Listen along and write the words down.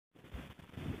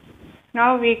Now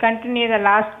we continue the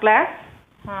last class.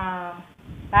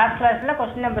 Last classல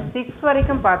question number 6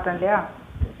 வரைக்கும் பார்த்தோம் இல்லையா?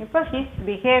 இப்போ his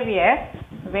behavior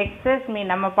vexes me.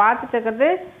 நம்ம பார்த்துட்டு இருக்கிறது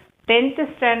 10th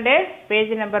standard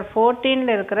page number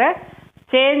 14ல இருக்கிற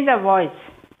change the voice.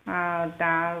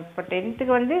 இப்போ 10th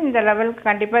வந்து இந்த லெவலுக்கு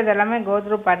கண்டிப்பாக இதெல்லாமே கோ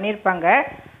த்ரூ பண்ணியிருப்பாங்க.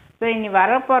 ஸோ இனி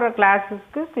வரப்போகிற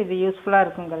கிளாஸஸ்க்கு இது யூஸ்ஃபுல்லாக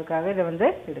இருக்குங்கிறதுக்காக இதை வந்து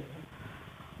எடுக்கணும்.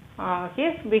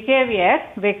 his behavior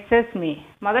vexes me.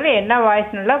 முதல்ல என்ன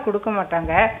வாய்ஸ்னுலாம் கொடுக்க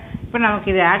மாட்டாங்க. இப்போ நமக்கு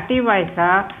இது ஆக்டிவ் வாய்ஸா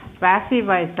பேசிவ்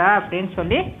வாய்ஸா அப்படின்னு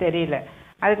சொல்லி தெரியல.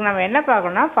 அதுக்கு நம்ம என்ன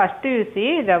பார்க்கணும்னா ஃபஸ்ட்டு யூசி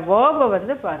இந்த வேர்பை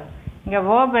வந்து பாரு. இங்கே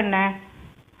வேர்ப் என்ன?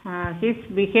 his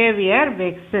behavior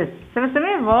vexes. சில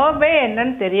சமயம் வேர்பே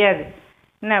என்னன்னு தெரியாது.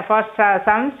 என்ன ஃபர்ஸ்ட்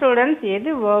சம் ஸ்டூடெண்ட்ஸ் எது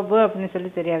வேர்பு அப்படின்னு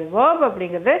சொல்லி தெரியாது. வேர்ப்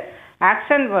அப்படிங்கிறது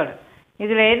ஆக்ஷன் வேர்டு.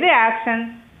 இதில் எது ஆக்ஷன்?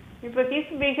 இப்போ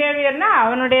ஹிஸ் பிஹேவியர்னா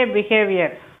அவனுடைய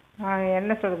பிஹேவியர்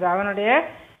என்ன சொல்கிறது, அவனுடைய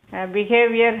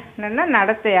பிஹேவியர் என்னென்னா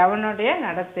நடத்தை, அவனுடைய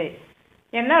நடத்தை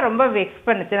என்ன ரொம்ப வெக்ஸ்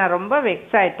பண்ணுச்சு, நான் ரொம்ப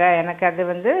வெக்ஸ் ஆகிட்டேன், எனக்கு அது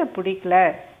வந்து பிடிக்கல,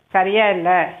 சரியா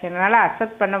இல்லை, என்னால்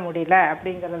அக்செப்ட் பண்ண முடியல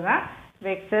அப்படிங்கிறது தான்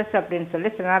வெக்ஸஸ் அப்படின்னு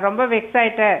சொல்லி நான் ரொம்ப வெக்ஸ்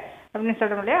ஆகிட்டேன் அப்படின்னு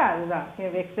சொல்ல முடியாது.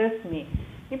 அதுதான் வெக்ஸஸ் மீ.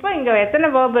 இப்போ இங்கே எத்தனை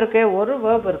வேர்ப் இருக்குது? ஒரு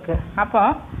வேர்ப் இருக்குது. அப்போ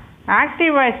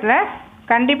ஆக்டிவ் வாய்ஸில்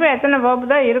கண்டிப்பாக எத்தனை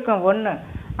வேர்ப் தான் இருக்கும்? ஒன்று.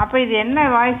 அப்போ இது என்ன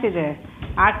வாய்ஸ்? இது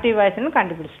ஆக்டிவ் வாய்ஸ்ன்னு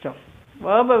கண்டுபிடிச்சிட்டோம்.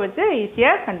 வேர்பை வச்சு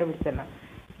ஈஸியாக கண்டுபிடிச்சிடலாம்.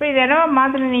 இப்போ இது என்னவா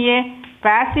மாற்றணும்? நீயே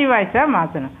பேசிவ் வாய்ஸாக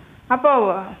மாற்றணும். அப்போது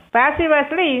பேசிவ்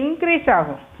வாய்ஸில் இன்க்ரீஸ்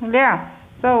ஆகும் இல்லையா?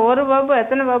 ஸோ ஒரு வேர்பு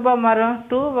எத்தனை வேர்பாக மாறும்?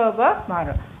 2 வேர்பாக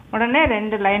மாறும். உடனே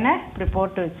 2 லைனை இப்படி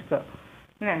போட்டு வச்சுக்கோ.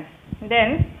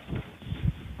 தென்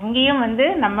இங்கேயும் வந்து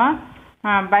நம்ம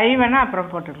பை வேணால்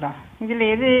அப்புறம் போட்டுக்கலாம். இதில்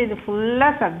எது? இது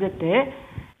ஃபுல்லாக சப்ஜெக்டு,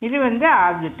 இது வந்து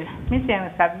ஆப்ஜெக்ட். மீன்ஸ்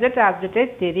எனக்கு சப்ஜெக்ட் ஆப்ஜெக்டே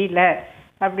தெரியல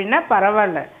அப்படின்னா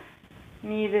பரவாயில்ல.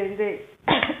 நீ இது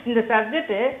இந்த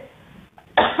சப்ஜெக்டு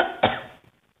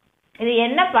இது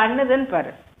என்ன பண்ணுதுன்னு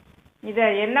பாரு. இதை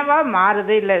என்னவா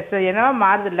மாறுது இல்லை என்னவா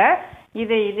மாறுதில்ல,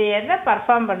 இது என்ன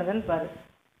பர்ஃபார்ம் பண்ணுதுன்னு பாரு.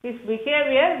 His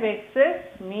behaviour vexes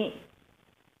me.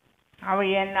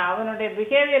 அவனுடைய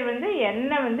பிஹேவியர் வந்து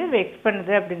என்ன வந்து வெக்ஸ்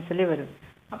பண்ணுது அப்படின்னு சொல்லி வருது.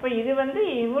 அப்போ இது வந்து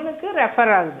இவனுக்கு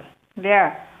ரெஃபர் ஆகுது இல்லையா?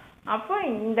 அப்போ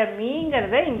இந்த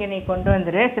மீங்கிறத இங்கே நீ கொண்டு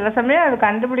வந்துடு. சில சமயம் அது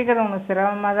கண்டுபிடிக்கிறது உனக்கு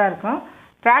சிரமமாக தான் இருக்கும்.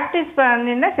 ப்ராக்டிஸ்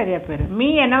பண்ணினா சரியாக போயிடும். மீ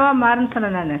என்னவா மாறுன்னு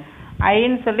சொன்னேன் நான்,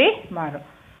 ஐன்னு சொல்லி மாறும்.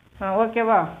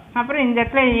 ஓகேவா? அப்புறம் இந்த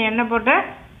இடத்துல நீ என்ன போட்ட?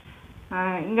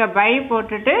 இங்கே பை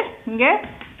போட்டுட்டு இங்கே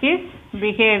ஹிஸ்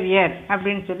பிஹேவியர்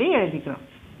அப்படின்னு சொல்லி எழுதிக்கிறோம்.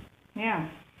 ஏன்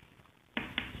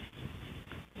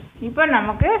இப்போ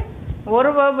நமக்கு ஒரு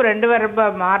வேர்பு 2 வேர்பா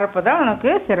மாறப்போ தான் உனக்கு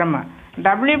சிரமம்.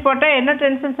 டபிள்யூ போட்டால் என்ன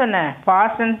டென்ஷன் சொன்னேன்?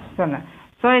 பாஸ்ட் டென்ஸ் சொன்னேன்.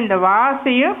 ஸோ இந்த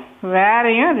வாசையும்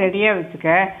வேறையும் ரெடியாக வச்சுக்க.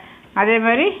 அதே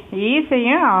மாதிரி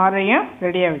ஈஸையும் ஆரையும்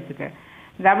ரெடியாக வச்சுக்க.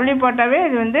 டபிள்யூ போட்டாவே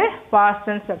இது வந்து பாஸ்ட்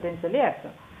டென்ஸ் அப்படின்னு சொல்லி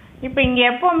அர்த்தம். இப்போ இங்கே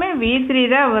எப்போவுமே V3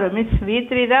 தான் வரும். மிஸ்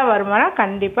V3 தான் வருமானா?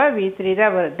 கண்டிப்பாக V3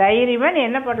 தான் வரும். தைரியமாக நீ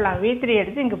என்ன பண்ணலாம்? V3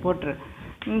 எடுத்து இங்கே போட்டுரு.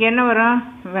 இங்கே என்ன வரும்?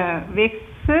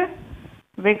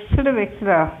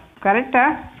 வெக்ஸ்டா கரெக்டா?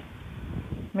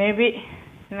 மேபி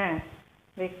என்ன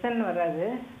வெக்ஸன்னு வராது,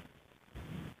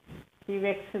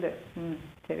 வெக்ஸ்டு.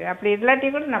 சரி, அப்படி இல்லாட்டி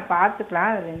கூட நான்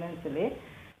பார்த்துக்கலாம் அது என்னன்னு சொல்லி.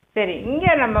 சரி,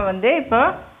 இங்கே நம்ம வந்து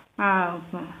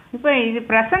இப்போ இது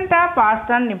ப்ரெசண்ட்டா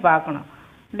பாஸ்டான்னு நீ பார்க்கணும்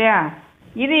இல்லையா?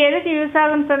 இது எதுக்கு யூஸ்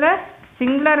ஆகுன்னு சொல்ல?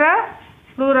 சிங்குலரா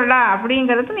ப்ளூரலா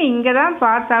அப்படிங்கிறதுக்கு நீ இங்கே தான்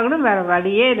பாஸ் ஆகணும், வேறு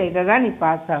வழியே இல்லை. இதை தான் நீ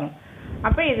பாஸ் ஆகணும்.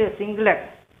 அப்போ இது சிங்குலர்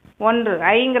 1,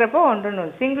 ஐங்கிறப்போ 1ன்னு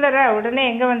சிங்குலரா உடனே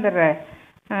எங்கே வந்துடுற?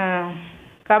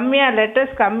 கம்மியாக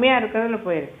லெட்டர்ஸ் கம்மியாக இருக்கிறதுல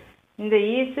போயிடு. இந்த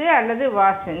ஈஸு அல்லது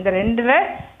வாஸ் இந்த 2ல்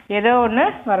ஏதோ ஒன்று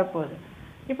வரப்போகுது.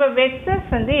 இப்போ வெக்ஸஸ்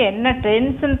வந்து என்ன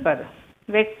டென்ஸ்ன்னு பாரு.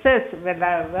 வெக்ஸஸ்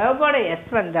வேர்போட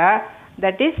எஸ் வந்தால்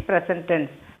that is present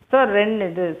tense. So 2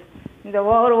 இது இந்த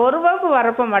ஒரு வேர்பு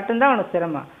வரப்போ மட்டும்தான் உனக்கு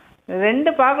சிரமம்.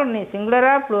 2 பார்க்கணும் நீ,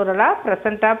 சிங்குலரா ப்ளூரலா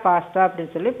ப்ரெசண்ட்டா பாஸ்டா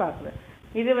அப்படின்னு சொல்லி பார்க்குறேன்.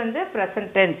 இது வந்து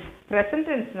ப்ரெசன்ட் டென்ஸ். ப்ரெசன்ட்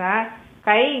டென்ஸ்னால்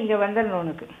கை இங்கே வந்துடணும்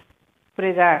உனக்கு,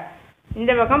 புரியுதா?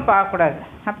 இந்த பக்கம் பார்க்கக்கூடாது.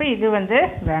 அப்போ இது வந்து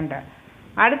வேண்டாம்.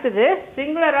 அடுத்தது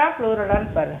சிங்குலரா ப்ளூரலான்னு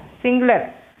பாரு. சிங்குலர்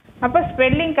அப்போ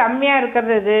ஸ்பெல்லிங் கம்மியாக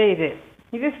இருக்கிறது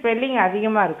இது ஸ்பெல்லிங்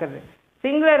அதிகமாக இருக்கிறது.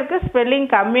 சிங்குலருக்கு ஸ்பெல்லிங்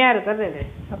கம்மியாக இருக்கிறது இது.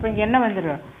 அப்போ இங்கே என்ன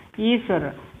வந்துடும்? ஈஸ்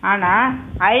வரும். ஆனால்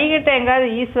ஐகிட்ட எங்காவது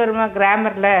ஈஸ் வருமா?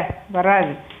 கிராமரில்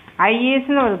வராது.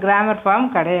 ஐஈஸ்னு ஒரு கிராமர் ஃபார்ம்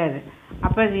கிடையாது.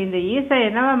 அப்போ இந்த ஈஸை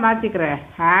என்னவா மாற்றிக்கிற?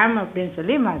 ஆம் அப்படின்னு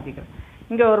சொல்லி மாற்றிக்கிற.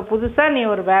 இங்கே ஒரு புதுசாக நீ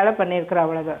ஒரு வேலை பண்ணியிருக்கிற,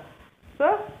 அவ்வளோதான். ஸோ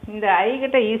இந்த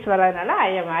ஐகிட்ட ஈஸ் வராதனால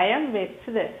I am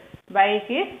வெக்ஸ்டு by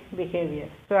his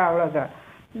behaviour. So அவ்வளோதான்.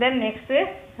 Then next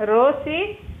Rousey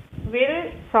will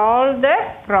solve the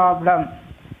problem.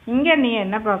 இங்கே நீ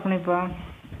என்ன பார்க்கணும்? இப்போ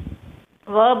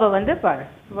வேர்பை வந்து பாரு.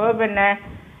 வேர்ப் என்ன?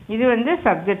 இது வந்து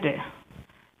சப்ஜெக்டு.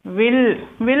 வில்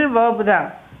வேர்பு தான்,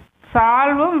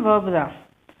 சால்வும் வேர்பு தான்.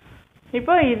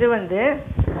 இப்போ இது வந்து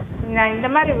நான் இந்த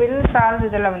மாதிரி வில் சால்வ்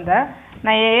இதில் வந்தால்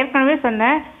நான் ஏற்கனவே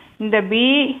சொன்னேன், இந்த பி,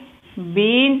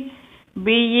 பீன்,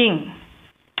 பீயிங்,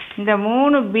 இந்த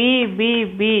 3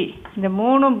 பி இந்த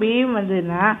 3 பியும்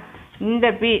வந்ததுன்னா இந்த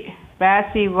பி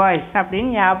பேசிவ் வாய்ஸ்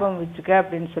அப்படின்னு ஞாபகம் வச்சுக்க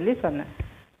அப்படின்னு சொல்லி சொன்னேன்.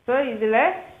 ஸோ இதில்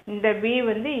இந்த பி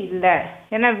வந்து இல்லை,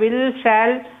 ஏன்னா வில்,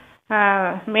 ஷால்,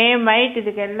 மே, மைட்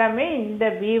இதுக்கு எல்லாமே இந்த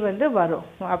பி வந்து வரும்.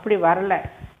 அப்படி வரல,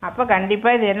 அப்போ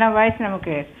கண்டிப்பாக இது என்ன வாய்ஸ்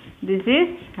நமக்கு, திஸ்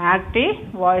இஸ் ஆக்டிவ்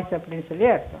வாய்ஸ் அப்படின்னு சொல்லி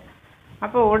அர்த்தம்.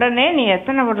 அப்போ உடனே நீ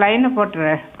எத்தனை லைனை போட்டுற,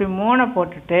 இப்படி 3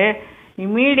 போட்டுட்டு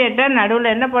இம்மீடியட்டாக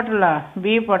நடுவில் என்ன போட்டுடலாம்,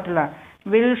 பி போட்டுடலாம்.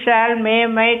 Will, shawl, May,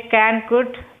 might, can,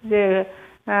 good,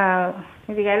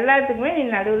 இதுக்கு எல்லாத்துக்குமே நீ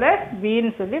நடுவில்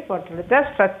பின்னு சொல்லி போட்டுரு. தான்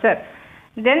ஸ்ட்ரக்சர்.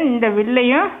 தென் இந்த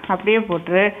வில்லையும் அப்படியே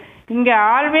போட்டுரு. இங்கே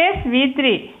ஆல்வேஸ்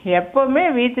V3, எப்போவுமே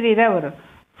V3 தான் வரும்.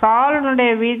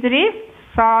 சால்வனுடைய V3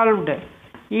 சால்வ்டு,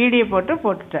 ஈடியை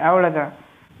போட்டுட்டு அவ்வளோதான்.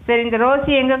 சரி, இந்த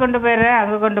ரோசி எங்கே கொண்டு போயிடுற,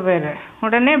 அங்கே கொண்டு போயிடுற.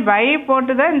 உடனே பை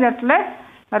போட்டு தான் இந்த இடத்துல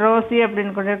ரோசி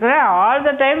அப்படின்னு கொண்டு இருக்கிற. ஆல்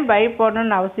த டைம் பை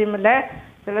போடணும்னு அவசியம் இல்லை,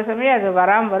 சில சமயம் அது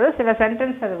வராமல் வரும், சில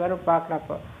சென்டென்ஸ் அது வரும்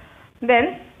பார்க்குறப்போ. தென்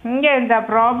இங்கே இந்த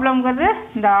ப்ராப்ளம்ங்கிறது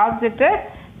இந்த ஆப்ஜெக்டை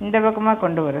இந்த பக்கமாக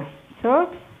கொண்டு வரும். So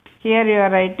here you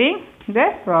are writing the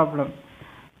problem.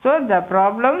 So the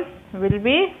problem will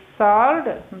be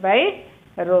solved by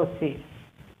Rousey.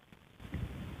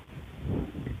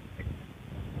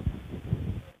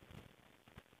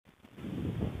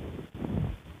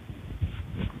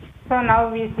 So now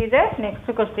we see the next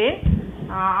question.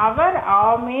 Our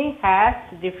army has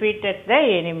defeated the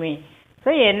enemy. So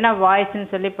என்ன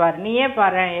வாய்ஸ்ன்னு சொல்லி பாரு, நீயே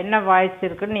பாரு என்ன வாய்ஸ்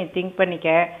இருக்குன்னு நீ திங்க் பண்ணிக்க.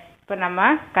 இப்போ நம்ம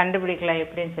கண்டுபிடிக்கலாம்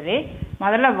எப்படின்னு சொல்லி.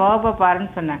 முதல்ல வேர்பை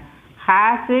பாருன்னு சொன்னேன்.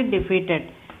 Has defeated.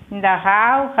 இந்த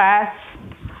ஹாவ், ஹேஸ்,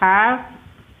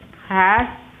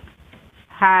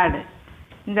 ஹேட்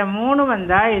இந்த 3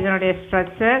 வந்தால் இதனுடைய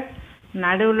ஸ்ட்ரக்சர்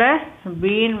நடுவில்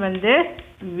பீன் வந்து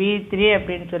V3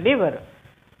 அப்படின்னு சொல்லி வரும்.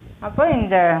 அப்போ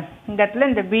இந்த இடத்துல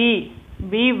இந்த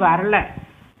பி வரல.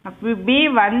 அப்போ பி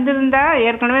வந்திருந்தா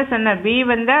ஏற்கனவே சொன்னேன், பி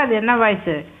வந்தால் அது என்ன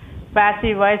வாய்ஸு,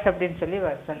 பேசிவ் வாய்ஸ் அப்படின்னு சொல்லி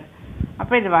சொன்னேன்.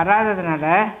 அப்போ இது வராததுனால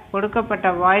கொடுக்கப்பட்ட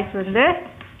வாய்ஸ் வந்து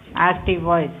ஆக்டிவ்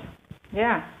வாய்ஸ்.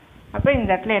 ஏன் அப்போ இந்த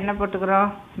இடத்துல என்ன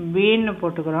போட்டுக்கிறோம், பீன்னு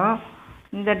போட்டுக்கிறோம்.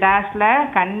 இந்த டேஷில்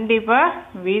கண்டிப்பாக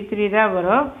V3 தான்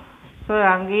வரும். ஸோ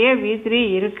அங்கேயே V3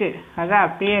 இருக்குது, அதான்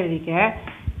அப்படியே எழுதிக்க.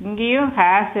 இங்கேயும்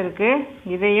ஹேஸ் இருக்குது,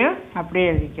 இதையும் அப்படியே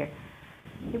எழுதிக்க.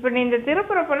 இப்போ நீ இந்த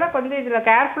திருப்புறப்பெல்லாம் கொஞ்சம் இதில்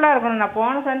கேர்ஃபுல்லாக இருக்கணும். நான்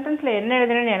போன சென்டென்ஸில் என்ன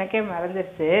எழுதுனேன்னு எனக்கே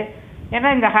மறந்துடுச்சு. ஏன்னா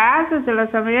இந்த ஹேஸு சில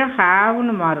சமயம்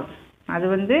ஹேவ்னு மாறும். அது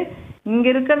வந்து இங்கே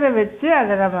இருக்கிறத வச்சு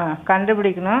அதை நம்ம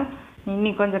கண்டுபிடிக்கணும்.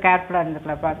 இன்னி கொஞ்சம் கேர்ஃபுல்லாக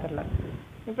இருந்துக்கலாம், பார்த்துடலாம்.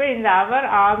 இப்போ இந்த அவர்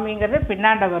ஆர்மிங்கிறது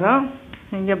பின்னாண்ட வரும்.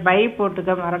 இங்கே பை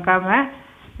போட்டுக்க மறக்காமல்.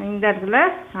 இந்த இடத்துல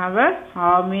அவர்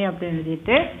ஆர்மி அப்படின்னு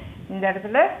எழுதிட்டு இந்த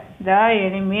இடத்துல த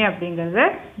எனிமி அப்படிங்கிறத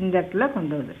இந்த இடத்துல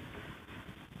கொண்டு வருது.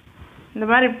 இந்த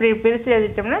மாதிரி இப்படி பிரித்து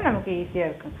எழுதிட்டோம்னா நமக்கு ஈஸியாக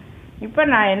இருக்கும். இப்போ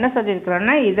நான் என்ன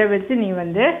சொல்லியிருக்கிறேன்னா, இதை வச்சு நீ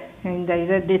வந்து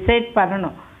இதை டிசைட்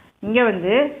பண்ணணும். இங்கே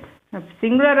வந்து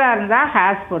சிங்குலராக இருந்தால்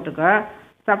ஹேஸ் போட்டுக்கோ.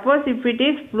 சப்போஸ் இஃப் இட்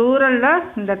இஸ் ப்ளூரலில்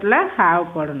இந்த இடத்துல ஹாவ்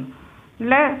போடணும்.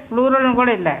 இல்லை ப்ளூரல்னு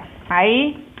கூட இல்லை, ஐ,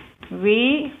 வி,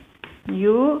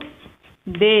 யூ,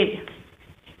 தே,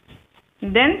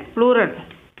 தென்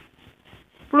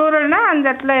ப்ளூரல்னால் அந்த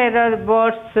இடத்துல ஏதாவது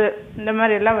பேர்ட்ஸு இந்த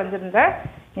மாதிரி எல்லாம் வந்திருந்தா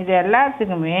இது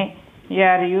எல்லாத்துக்குமே யூ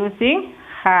ஆர் யூஸிங்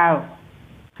ஹாவ்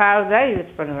தான்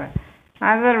யூஸ் பண்ணுவேன்.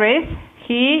 அதர்வைஸ்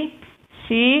ஹீ,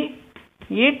 ஷீ,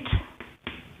 இட்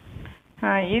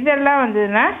இதெல்லாம்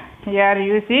வந்ததுன்னா யூ ஆர்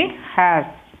யூஸிங்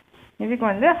ஹேஸ். இதுக்கு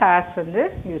வந்து ஹேஸ் வந்து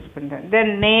யூஸ் பண்ணுறேன்.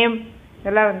 தென் நேம்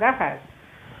இதெல்லாம் வந்தால் has.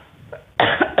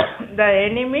 The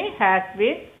enemy has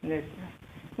been this.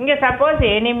 இங்கே சப்போஸ்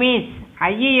எனிமீஸ்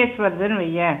ஐஇஎஸ் வருதுன்னு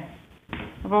வையேன்,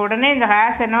 அப்போ உடனே இந்த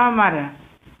ஹேஸ் என்னவா மாறும்,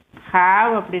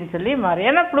 ஹாவ் அப்படின்னு சொல்லி மாறும்.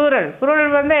 ஏன்னா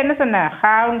ப்ளூரல் வந்து என்ன சொன்னேன்,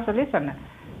 ஹாவ்னு சொல்லி சொன்னேன்.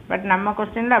 பட் நம்ம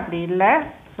கொஸ்டினில் அப்படி இல்லை.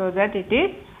 So that it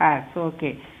is has.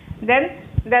 Okay. Then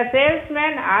the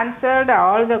salesman answered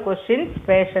all the questions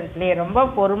patiently. ரொம்ப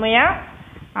பொறுமையாக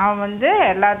அவன் வந்து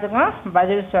எல்லாத்துக்கும்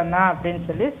பதில் சொன்னான் அப்படின்னு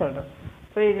சொல்லி சொல்கிறோம்.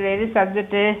 ஸோ இதில் எது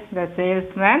சப்ஜெக்டு, த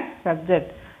சேல்ஸ்மேன்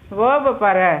சப்ஜெக்ட். வேர்பு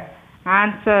பாரு,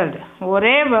 ஆன்சர்டு,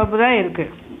 ஒரே வேர்பு தான்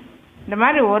இருக்குது. இந்த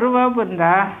மாதிரி ஒரு வேர்பு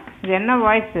இருந்தால் இது என்ன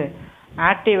வாய்ஸு,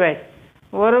 ஆக்டிவ் வாய்ஸ்.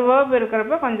 ஒரு வேர்பு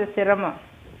இருக்கிறப்ப கொஞ்சம் சிரமம்.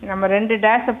 நம்ம 2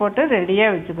 டேஷை போட்டு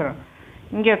ரெடியாக வச்சுக்கிறோம்.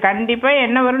 இங்கே கண்டிப்பாக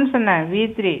என்ன வரும்னு சொன்னேன்,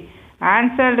 V3.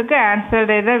 ஆன்சர்டுக்கு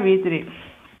ஆன்சர்டே தான் V3.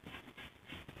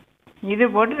 இது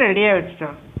போட்டு ரெடியாக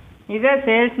வச்சுட்டோம். இதை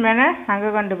சேல்ஸ்மேனை அங்கே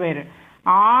கொண்டு போயிரு.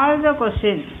 ஆல் த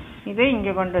கொஸ்டின் இதை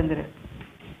இங்கே கொண்டு வந்துடு.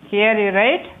 Here you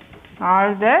right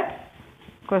all the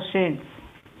questions.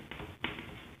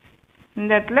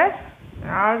 இந்த இடத்துல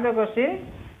all the question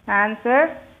answer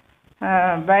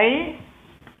by,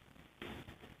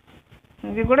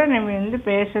 இது கூட நம்ம வந்து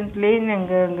பேஷண்ட்லின்னு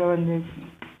இங்கே வந்து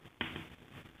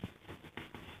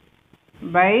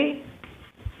பை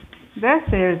த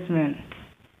சேல்ஸ்மேன்.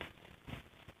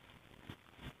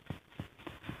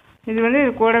 இது வந்து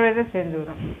இது கூடவே தான் சேர்ந்து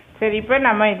வரும். சரி, இப்போ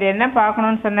நம்ம இது என்ன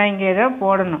பார்க்கணுன்னு சொன்னால் இங்கே ஏதோ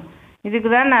போடணும். இதுக்கு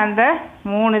தான் நான் அந்த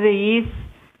 3 இது ஈஸ்,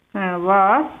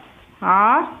 வாஸ்,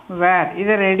 ஆர், வேர்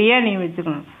இதை ரெடியாக நீ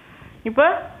வச்சுக்கணும். இப்போ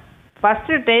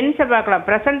ஃபஸ்ட்டு டென்ஸை பார்க்கலாம்.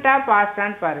 ப்ரெசண்ட்டாக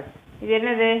பாஸ்டான்னு பாரு. இது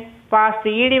என்னது? பாஸ்ட்.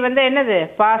 ஈடி வந்து என்னது?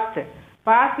 பாஸ்ட்டு.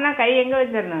 பாஸ்ட்னா கை எங்கே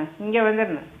வந்துடணும்? இங்கே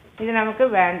வந்துடணும். இது நமக்கு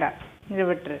வேண்டாம், இது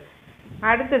விட்டுரு.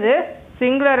 அடுத்தது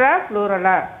சிங்குலரா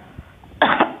ப்ளூரலா?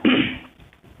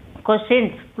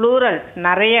 கொஸ்டின்ஸ் ப்ளூரல்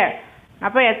நிறைய.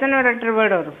 அப்போ எத்தனை லெட்டர்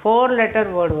வேர்டு வரும்? 4 லெட்டர்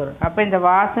வேர்டு வரும். அப்போ இந்த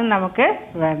வாசுன்னு நமக்கு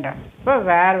வேண்டாம். இப்போ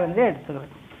வேர் வந்து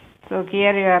எடுத்துக்கிறோம். So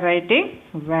here you are writing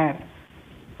where.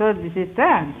 So this is the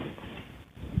answer.